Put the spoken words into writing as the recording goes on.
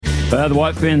The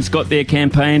White Ferns got their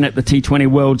campaign at the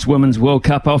T20 Women's World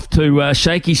Cup off to a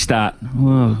shaky start.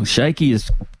 Well, shaky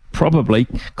is probably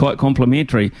quite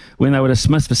complimentary when they were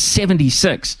dismissed for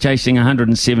 76, chasing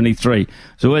 173.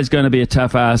 It's always going to be a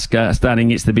tough ask starting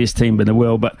against the best team in the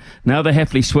world, but now they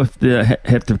have to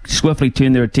swiftly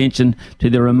turn their attention to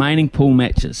the remaining pool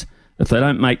matches. If they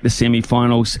don't make the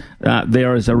semi-finals,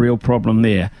 there is a real problem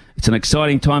there. It's an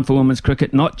exciting time for women's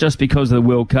cricket, not just because of the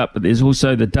World Cup, but there's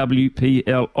also the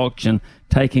WPL auction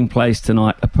taking place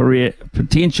tonight, a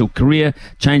potential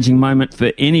career-changing moment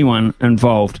for anyone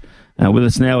involved. With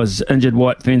us now is injured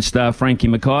White Fern star Frankie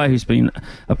Mackay, who's been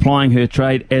applying her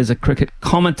trade as a cricket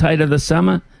commentator this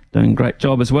summer. Doing a great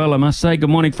job as well, I must say. Good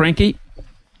morning, Frankie.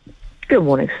 Good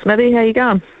morning, Smithy. How you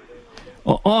going?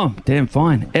 Oh, damn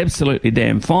fine. Absolutely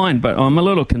damn fine. But I'm a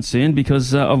little concerned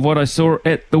because of what I saw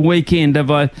at the weekend. Have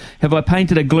I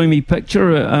painted a gloomy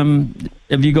picture?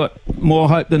 Have you got more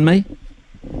hope than me?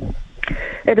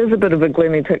 It is a bit of a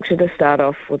gloomy picture to start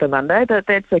off with a Monday, but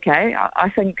that's okay. I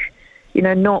think,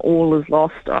 not all is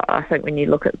lost. I think when you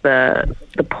look at the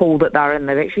pool that they're in,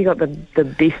 they've actually got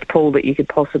the best pool that you could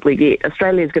possibly get.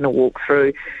 Australia's going to walk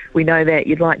through. We know that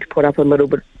you'd like to put up a little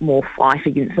bit more fight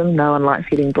against them. No one likes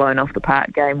getting blown off the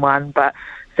park game one, but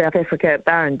South Africa,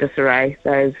 they're in disarray.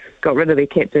 They've got rid of their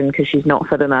captain because she's not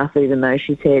fit enough, even though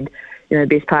she's had the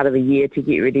best part of the year to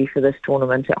get ready for this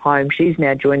tournament at home. She's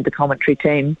now joined the commentary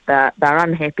team. They're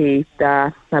unhappy.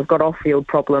 They've got off-field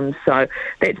problems, so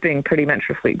that's being pretty much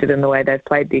reflected in the way they've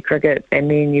played their cricket. And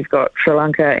then you've got Sri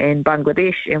Lanka and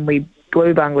Bangladesh, and we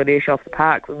blew Bangladesh off the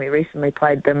park when we recently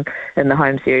played them in the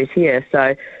home series here.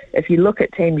 So if you look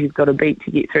at teams you've got to beat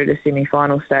to get through the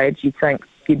semi-final stage, you'd think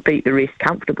you'd beat the rest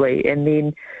comfortably. And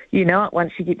then,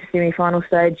 once you get to semi-final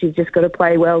stage, you've just got to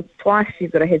play well twice.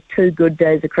 You've got to have 2 good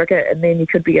days of cricket, and then you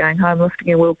could be going home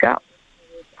lifting a World Cup.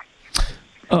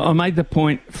 I made the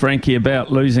point, Frankie,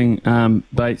 about losing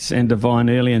Bates and Devine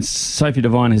early, and Sophie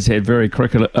Devine has had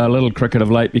a little cricket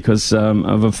of late because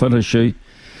of a foot issue.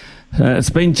 It's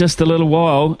been just a little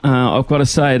while, I've got to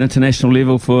say, at international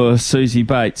level for Susie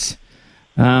Bates.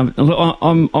 I'm a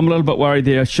little bit worried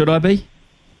there. Should I be?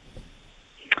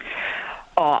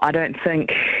 Oh, I don't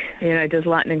think, does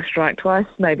lightning strike twice?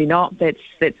 Maybe not. That's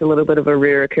a little bit of a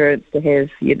rare occurrence to have,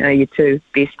 your 2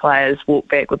 best players walk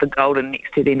back with a golden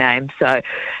next to their name. So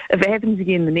if it happens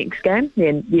again the next game,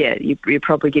 then, yeah, you're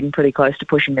probably getting pretty close to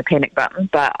pushing the panic button.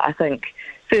 But I think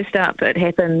first up, it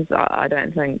happens. I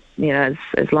don't think,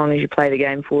 as long as you play the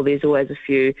game for, there's always a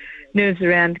few nerves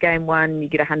around game one. You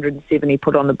get 170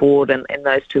 put on the board, and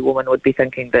those 2 women would be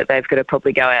thinking that they've got to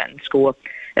probably go out and score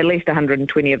at least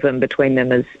 120 of them between them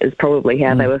is probably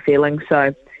how they were feeling.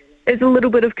 So there's a little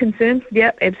bit of concern.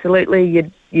 Yep,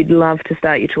 absolutely. You'd love to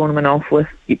start your tournament off with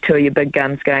 2 of your big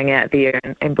guns going out there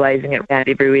and blazing it around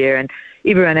everywhere, and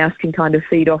everyone else can kind of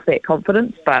feed off that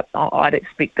confidence. But I'd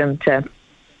expect them to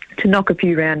knock a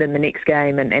few round in the next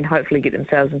game and hopefully get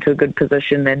themselves into a good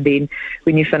position. And then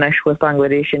when you finish with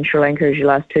Bangladesh and Sri Lanka as your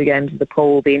last 2 games of the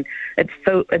pool, then it's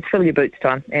fill your boots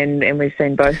time. And we've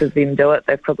seen both of them do it.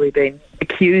 They've probably been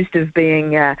accused of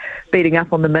being beating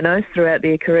up on the minnows throughout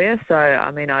their career. So,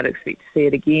 I'd expect to see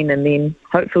it again. And then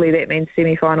hopefully that means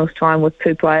semi-finals time with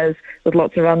 2 players with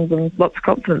lots of runs and lots of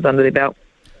confidence under their belt.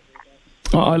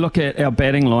 I look at our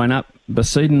batting lineup: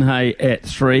 Basudenhay at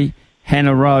 3,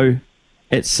 Hannah Rowe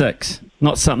at 6.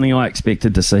 Not something I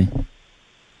expected to see.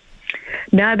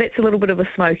 No, that's a little bit of a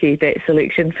smoky, that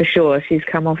selection for sure. She's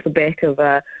come off the back of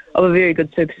a very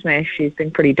good Super Smash. She's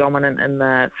been pretty dominant in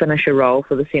the finisher role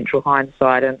for the Central Hinds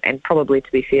side, and probably,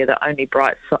 to be fair, the only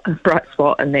bright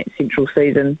spot in that Central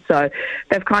season. So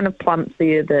they've kind of plumped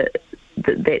there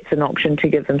that's an option to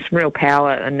give them some real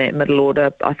power in that middle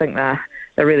order. I think they're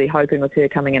really hoping with her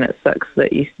coming in at 6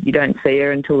 that you don't see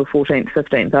her until the 14th,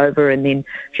 15th over, and then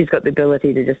she's got the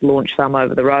ability to just launch some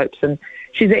over the ropes. And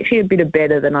she's actually a bit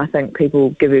better than I think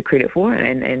people give her credit for,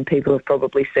 and people have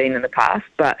probably seen in the past.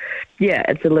 But yeah,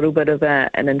 it's a little bit of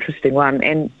an interesting one,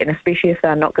 and especially if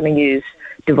they're not going to use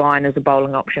Devine as a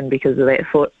bowling option because of that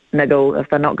foot niggle, if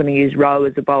they're not going to use Rowe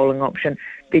as a bowling option,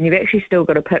 then you've actually still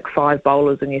got to pick 5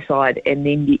 bowlers on your side and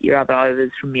then get your other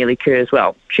overs from Mealy Kerr as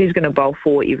well. She's going to bowl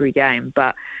 4 every game,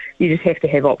 but you just have to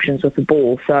have options with the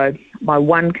ball. So my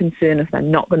one concern, if they're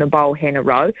not going to bowl Hannah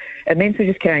Rowe, it means they're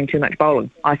just carrying too much bowling.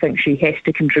 I think she has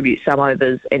to contribute some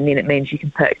overs, and then it means you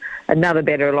can pick another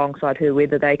batter alongside her,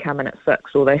 whether they come in at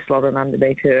 6 or they slot in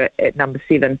underneath her at number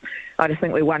 7. I just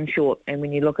think we're one short, and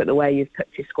when you look at the way you've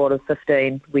picked your squad of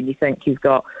 15, when you think you've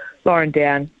got Lauren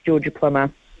Down, Georgia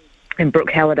Plummer and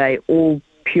Brooke Halliday, all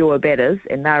pure batters,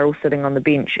 and they're all sitting on the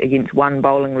bench against one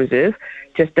bowling reserve,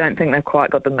 just don't think they've quite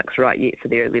got the mix right yet for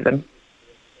their 11.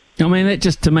 I mean,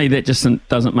 to me, that just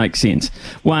doesn't make sense.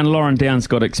 One, Lauren Downs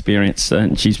got experience,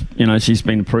 and she's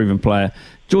been a proven player.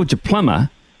 Georgia Plummer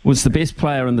was the best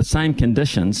player in the same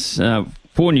conditions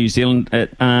for New Zealand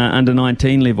at under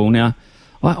 19 level. Now,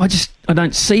 I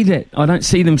don't see that. I don't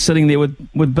see them sitting there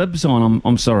with bibs on.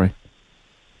 I'm sorry.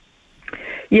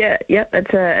 Yeah,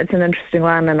 it's an interesting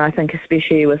one, and I think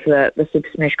especially with the Super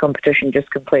Smash competition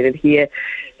just completed here,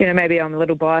 maybe I'm a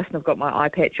little biased and I've got my eye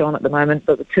patch on at the moment,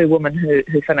 but the two women who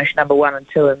finished number 1 and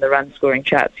 2 in the run scoring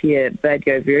charts here, they'd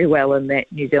go very well in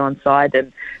that New Zealand side,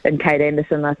 and Kate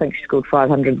Anderson, I think she scored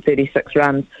 536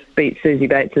 runs, beat Susie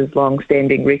Bates'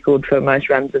 long-standing record for most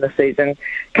runs in a season, a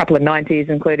couple of 90s,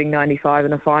 including 95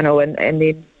 in a final, and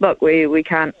then, look, we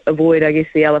can't avoid, I guess,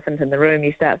 the elephant in the room.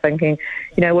 You start thinking,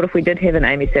 what if we did have an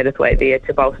Amy Satterthwaite there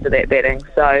to bolster that batting?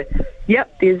 So,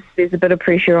 yep, there's a bit of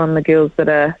pressure on the girls that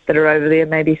are over there.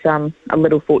 Maybe some a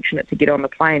little fortunate to get on the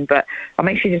plane, but I'm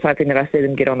actually just hoping that I see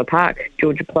them get on the park.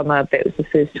 Georgia Plummer, that was the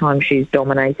first time she's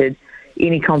dominated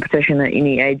any competition at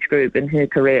any age group in her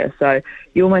career. So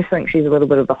you almost think she's a little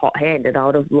bit of the hot hand, and I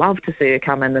would have loved to see her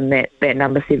come in that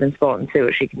number 7 spot and see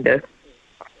what she can do.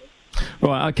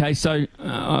 Right, okay, so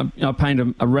I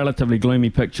paint a relatively gloomy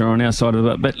picture on our side of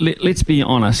it, but let's be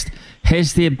honest.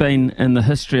 Has there been, in the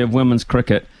history of women's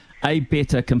cricket, a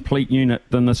better complete unit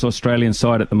than this Australian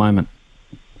side at the moment?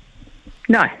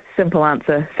 No,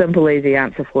 simple easy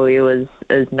answer for you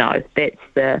is no. That's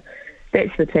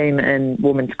the team in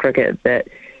women's cricket that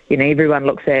everyone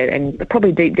looks at, and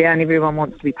probably deep down everyone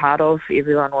wants to be part of.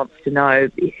 Everyone wants to know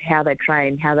how they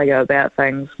train, how they go about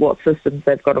things, what systems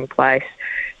they've got in place,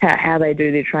 how they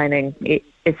do their training.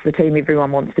 It's the team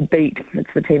everyone wants to beat.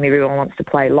 It's the team everyone wants to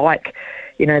play like.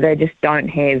 They just don't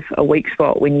have a weak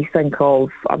spot. When you think of,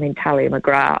 Talia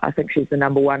McGrath, I think she's the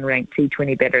number 1 ranked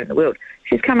T20 batter in the world.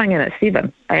 She's coming in at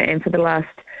 7, and for the last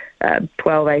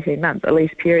 12, 18 months,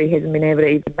 Elise Perry hasn't been able to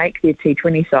even make their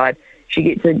T20 side. She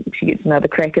gets another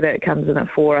crack at it, comes in at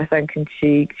 4, I think, and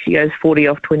she goes 40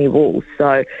 off 20 balls.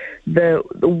 So the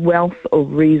wealth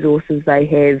of resources they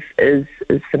have is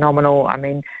phenomenal.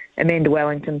 Amanda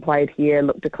Wellington played here,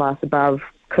 looked a class above,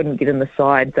 couldn't get in the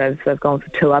side. They've gone for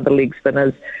 2 other leg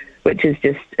spinners, which is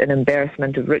just an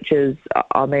embarrassment of riches.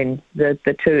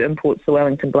 The 2 imports the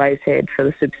Wellington Blaze had for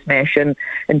the Super Smash and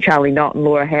Charlie Knott and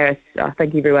Laura Harris, I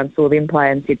think everyone saw them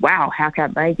play and said, wow, how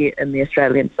can't they get in the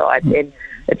Australian side? And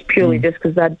it's purely just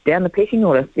because they're down the pecking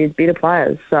order. There's better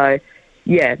players. So,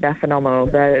 yeah, they're phenomenal.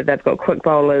 They've got quick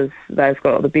bowlers. They've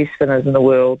got the best spinners in the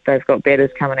world. They've got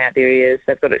batters coming out their ears.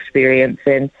 They've got experience.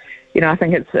 And, I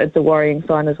think it's a worrying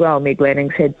sign as well. Meg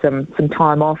Lanning's had some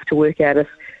time off to work out if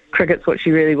cricket's what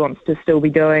she really wants to still be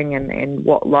doing and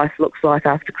what life looks like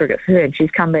after cricket for her. And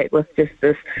she's come back with just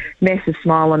this massive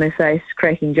smile on her face,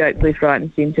 cracking jokes left, right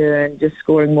and centre and just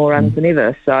scoring more runs than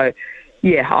ever. So,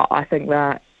 yeah, I think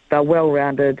that they're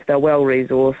well-rounded, they're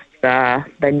well-resourced,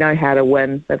 they know how to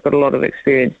win, they've got a lot of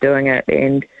experience doing it,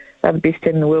 and they're the best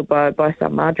team in the world by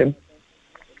some margin.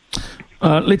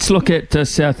 Let's look at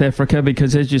South Africa,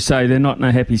 because as you say, they're not in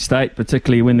a happy state,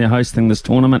 particularly when they're hosting this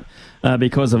tournament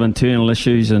because of internal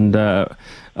issues, and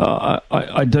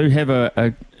I do have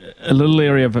a little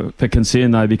area for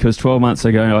concern though, because 12 months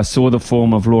ago I saw the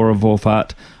form of Laura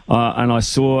Wolfhard and I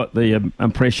saw the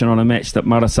impression on a match that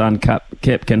Marasan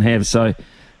Cap can have, so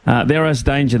there is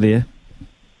danger there.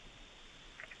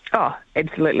 Oh,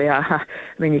 absolutely.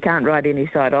 You can't write any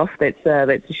side off. That's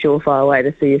a surefire way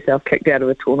to see yourself kicked out of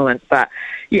a tournament. But,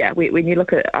 yeah, when you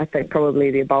look at, I think,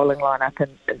 probably their bowling lineup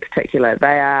in particular,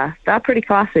 they're pretty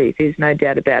classy. There's no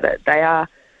doubt about it. They are,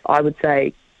 I would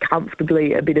say,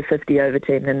 comfortably a better 50-over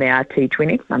team than they are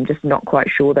T20. I'm just not quite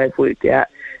sure they've worked out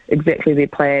exactly their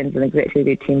plans and exactly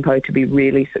their tempo to be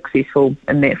really successful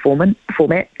in that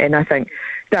format. And I think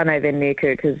Dane van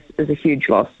Niekerk is a huge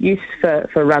loss. Yes,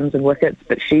 for runs and wickets,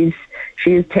 but she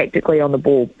is tactically on the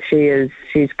ball. She's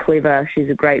clever, she's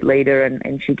a great leader,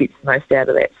 and she gets the most out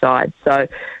of that side. So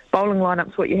bowling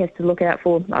lineup's what you have to look out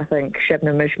for. I think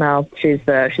Shabnam Ismail, she's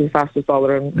the fastest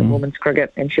bowler in women's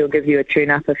cricket, and she'll give you a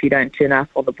tune-up if you don't turn up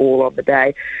on the ball on the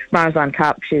day. Marasan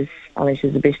Cup, she's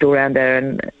the best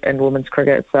all-rounder in women's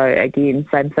cricket, so again,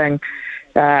 same thing.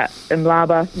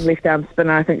 Mlaba, left-arm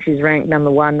spinner, I think she's ranked number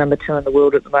 1, number 2 in the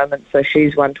world at the moment, so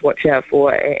she's one to watch out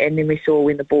for. And then we saw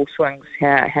when the ball swings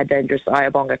how dangerous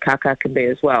Ayabonga Kaka can be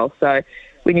as well. So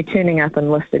when you're turning up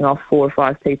and listing off 4 or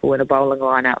 5 people in a bowling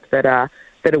lineup that are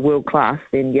world class,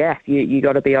 then yeah, you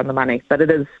got to be on the money. But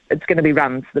it's going to be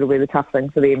runs that'll be the tough thing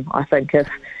for them. I think if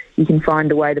you can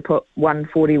find a way to put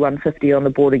 140, 150 on the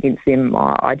board against them,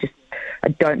 I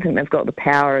don't think they've got the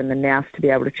power and the nous to be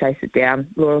able to chase it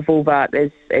down. Laura Wolfhard,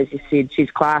 as you said,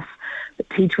 she's class. But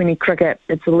T20 cricket,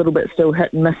 it's a little bit still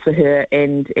hit and miss for her,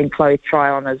 and Chloe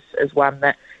Tryon is one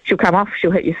that she'll come off,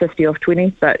 she'll hit you 50 off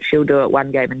 20, but she'll do it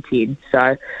one game in 10.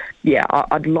 So, yeah,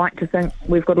 I'd like to think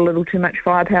we've got a little too much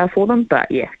firepower for them, but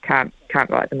yeah, can't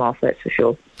write them off, that's for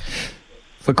sure.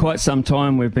 For quite some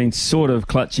time, we've been sort of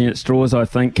clutching at straws, I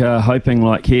think, hoping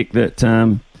like heck that,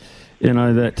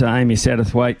 that Amy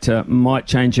Satterthwaite might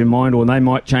change her mind, or they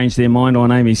might change their mind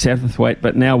on Amy Satterthwaite,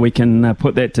 but now we can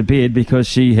put that to bed because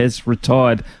she has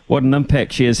retired. What an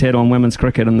impact she has had on women's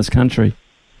cricket in this country.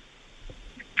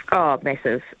 Oh,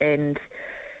 massive. And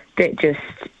that just,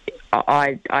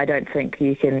 I don't think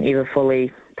you can ever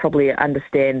fully probably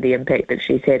understand the impact that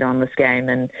she's had on this game.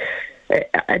 And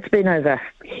it's been over,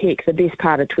 the best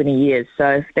part of 20 years.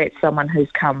 So that's someone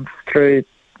who's come through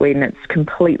when it's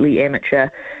completely amateur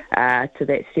to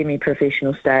that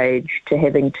semi-professional stage, to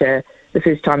having to, the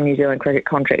first time New Zealand cricket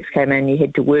contracts came in, you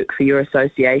had to work for your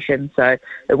association. So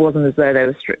it wasn't as though they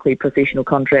were strictly professional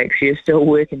contracts. You're still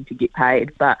working to get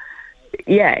paid. But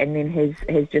yeah, and then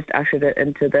has just ushered it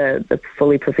into the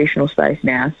fully professional space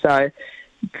now. So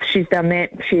she's done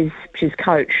that. She's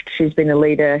coached. She's been a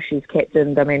leader. She's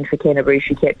captained. I mean, for Canterbury,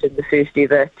 she captained the first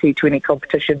ever T20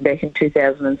 competition back in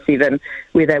 2007,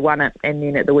 where they won it. And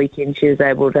then at the weekend, she was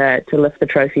able to lift the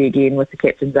trophy again with the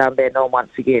captain's armband on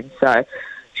once again. So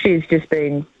she has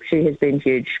been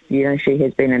huge. You know, she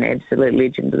has been an absolute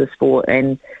legend of the sport.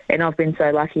 And I've been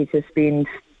so lucky to spend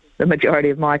the majority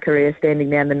of my career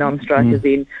standing down the non-strikers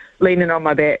end, leaning on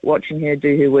my bat, watching her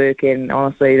do her work. And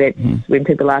honestly, that's when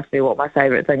people ask me what my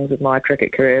favourite things of my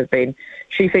cricket career have been,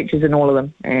 she features in all of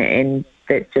them, and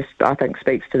that just, I think,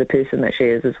 speaks to the person that she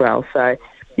is as well. So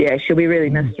yeah, she'll be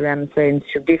really missed around the scenes.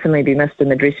 She'll definitely be missed in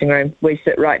the dressing room. We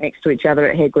sit right next to each other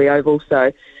at Hagley Oval,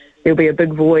 so there'll be a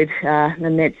big void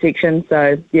in that section.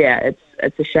 So yeah,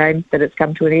 it's a shame that it's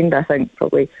come to an end. I think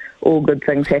probably all good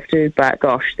things have to, but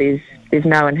gosh, there's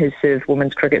no one who's served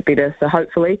women's cricket better. So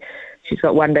hopefully, she's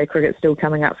got one-day cricket still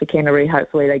coming up for Canterbury.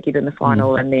 Hopefully they get in the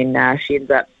final, and then she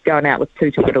ends up going out with 2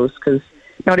 titles, because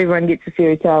not everyone gets a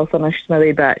fairy tale finish,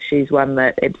 Smithy, but she's one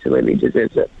that absolutely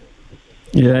deserves it.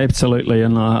 Yeah, absolutely,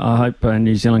 and I hope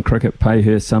New Zealand cricket pay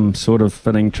her some sort of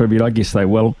fitting tribute. I guess they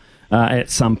will at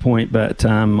some point, but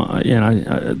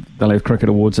they'll have cricket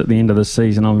awards at the end of the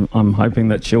season. I'm hoping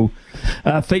that she'll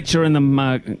feature in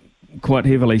them quite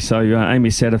heavily. So Amy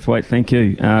Satterthwaite, thank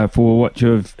you for what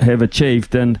you have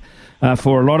achieved, and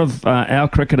for a lot of our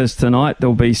cricketers tonight,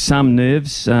 there'll be some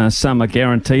nerves. Some are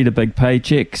guaranteed a big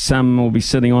paycheck. Some will be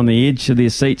sitting on the edge of their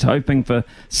seats hoping for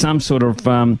some sort of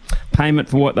payment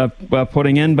for what they're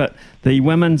putting in. But the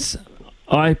women's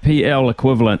IPL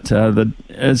equivalent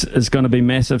is going to be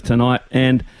massive tonight,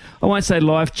 and I won't say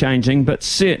life-changing, but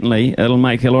certainly it'll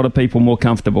make a lot of people more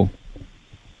comfortable.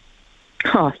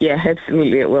 Oh yeah,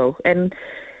 absolutely it will, and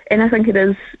I think it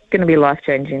is going to be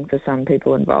life-changing for some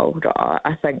people involved.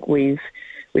 I think we've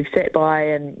sat by,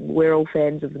 and we're all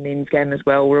fans of the men's game as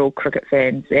well. We're all cricket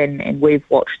fans, and we've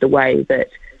watched the way that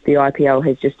the IPL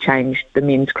has just changed the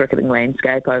men's cricketing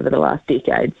landscape over the last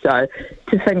decade. So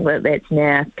to think that that's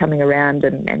now coming around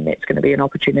and that's going to be an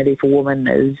opportunity for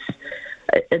women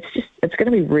it's going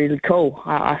to be really cool.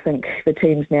 I think the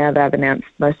teams now, they've announced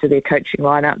most of their coaching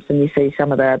lineups, and you see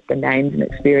some of the names and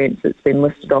experience that's been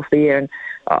listed off there, and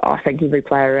I think every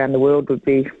player around the world would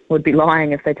be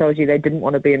lying if they told you they didn't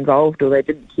want to be involved or they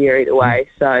didn't care either way.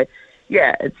 So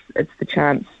yeah, it's the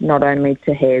chance not only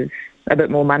to have a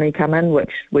bit more money come in,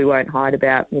 which we won't hide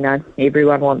about. You know,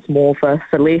 everyone wants more for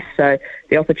less, so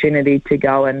the opportunity to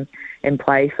go and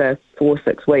play for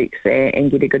 4-6 weeks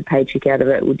and get a good paycheck out of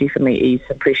it will definitely ease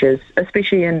some pressures,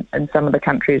 especially in some of the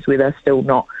countries where they're still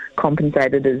not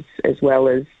compensated as well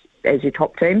as your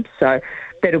top teams. So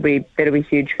that'll be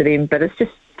huge for them. But it's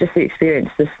just the experience,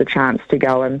 just the chance to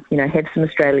go and, you know, have some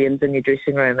Australians in your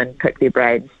dressing room and pick their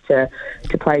brains, to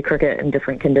play cricket in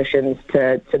different conditions,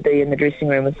 to be in the dressing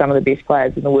room with some of the best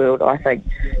players in the world, I think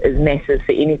is massive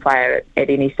for any player at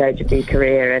any stage of their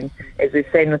career. And as we've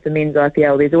seen with the men's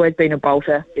IPL, there's always been a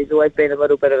bolter, there's always been a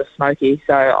little bit of a smoky.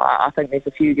 So I think there's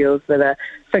a few girls that are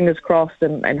fingers crossed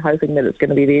and hoping that it's going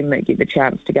to be them that get the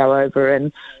chance to go over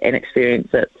and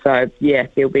experience it. So yeah,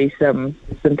 there'll be some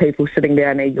people sitting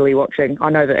down eagerly watching. I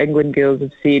know the England girls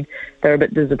have said they're a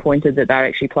bit disappointed that they're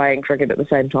actually playing cricket at the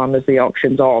same time as the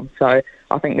auction's on. So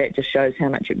I think that just shows how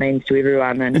much it means to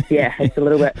everyone. And yeah, it's a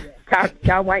little bit,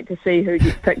 can't wait to see who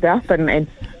gets picked up, and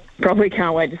probably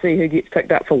can't wait to see who gets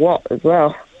picked up for what as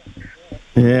well.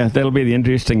 Yeah, that'll be the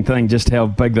interesting thing, just how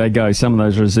big they go. Some of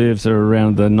those reserves are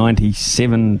around the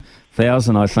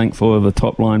 97,000, I think, for the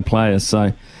top line players.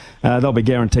 So they'll be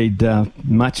guaranteed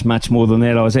much, much more than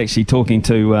that. I was actually talking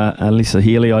to Alyssa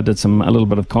Healy. I did a little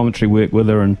bit of commentary work with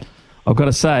her, and I've got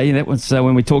to say, that was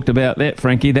when we talked about that,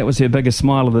 Frankie, that was her biggest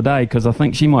smile of the day, because I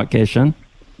think she might cash in.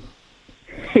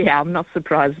 Yeah, I'm not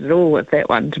surprised at all with that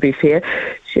one, to be fair.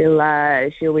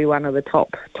 She'll be one of the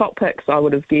top picks, I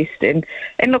would have guessed. And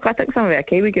look, I think some of our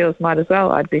Kiwi girls might as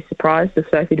well. I'd be surprised if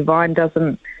Sophie Devine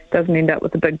doesn't end up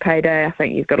with a big payday. I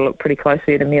think you've got to look pretty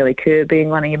closely at Amelia Kerr being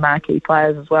one of your marquee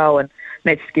players as well, and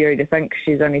that's scary to think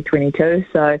she's only 22.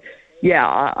 So,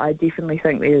 yeah, I definitely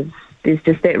think there's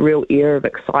just that real air of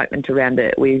excitement around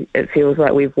it. It feels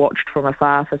like we've watched from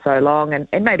afar for so long,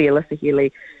 and maybe Alyssa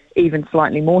Healy even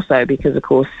slightly more so, because of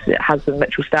course husband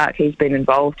Mitchell Stark, he's been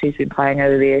involved, he's been playing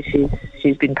over there,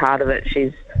 she's been part of it,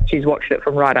 she's watched it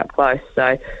from right up close.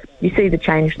 So you see the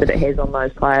change that it has on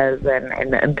those players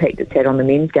and the impact it's had on the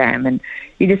men's game, and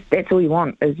that's all you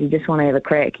want, is you just want to have a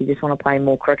crack, you just want to play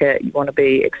more cricket, you want to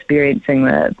be experiencing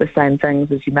the same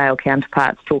things as your male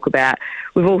counterparts talk about.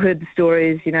 We've all heard the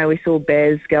stories, we saw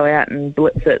Baz go out and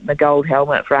blitz it in the gold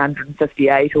helmet for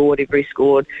 158 or whatever he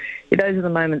scored. Yeah, those are the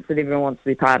moments that everyone wants to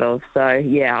be part of. So,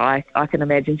 yeah, I can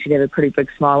imagine she'd have a pretty big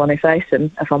smile on her face,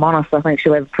 and if I'm honest, I think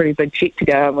she'll have a pretty big check to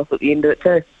go home with at the end of it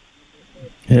too.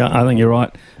 Yeah, I think you're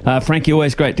right. Frankie,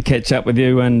 always great to catch up with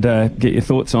you and get your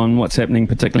thoughts on what's happening,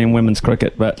 particularly in women's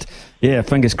cricket. But, yeah,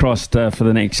 fingers crossed for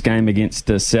the next game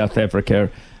against South Africa.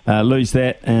 Lose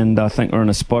that, and I think we're in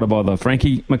a spot of either.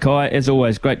 Frankie Mackay, as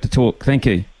always, great to talk. Thank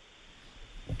you.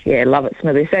 Yeah, love it,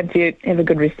 Smithy. Same to you. Have a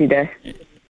good rest of your day.